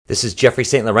This is Jeffrey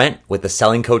St. Laurent with the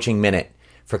Selling Coaching Minute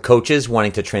for coaches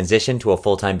wanting to transition to a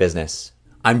full-time business.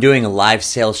 I'm doing a live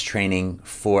sales training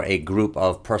for a group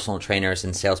of personal trainers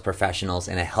and sales professionals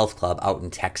in a health club out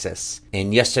in Texas.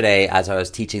 And yesterday, as I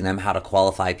was teaching them how to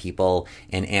qualify people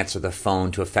and answer the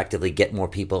phone to effectively get more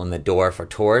people in the door for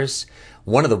tours,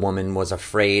 one of the women was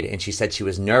afraid, and she said she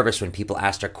was nervous when people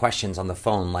asked her questions on the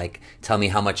phone like, tell me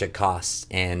how much it costs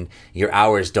and your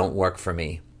hours don't work for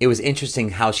me. It was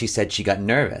interesting how she said she got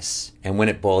nervous. And when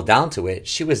it boiled down to it,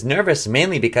 she was nervous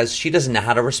mainly because she doesn't know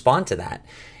how to respond to that.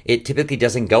 It typically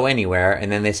doesn't go anywhere,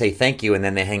 and then they say thank you, and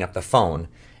then they hang up the phone.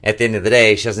 At the end of the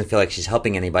day, she doesn't feel like she's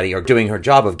helping anybody or doing her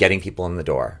job of getting people in the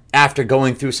door. After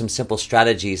going through some simple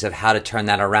strategies of how to turn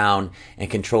that around and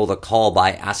control the call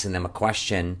by asking them a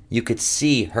question, you could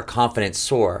see her confidence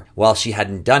soar. While she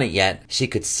hadn't done it yet, she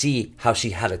could see how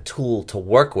she had a tool to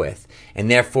work with,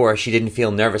 and therefore she didn't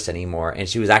feel nervous anymore, and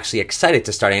she was actually excited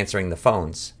to start answering the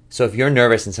phones. So if you're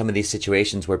nervous in some of these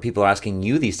situations where people are asking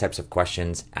you these types of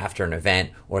questions after an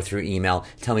event or through email,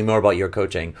 tell me more about your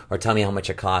coaching or tell me how much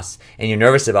it costs, and you're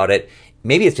nervous about it,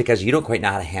 maybe it's because you don't quite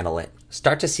know how to handle it.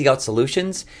 Start to seek out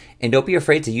solutions, and don't be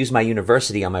afraid to use my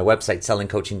university on my website,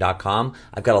 sellingcoaching.com.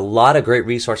 I've got a lot of great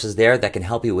resources there that can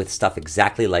help you with stuff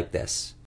exactly like this.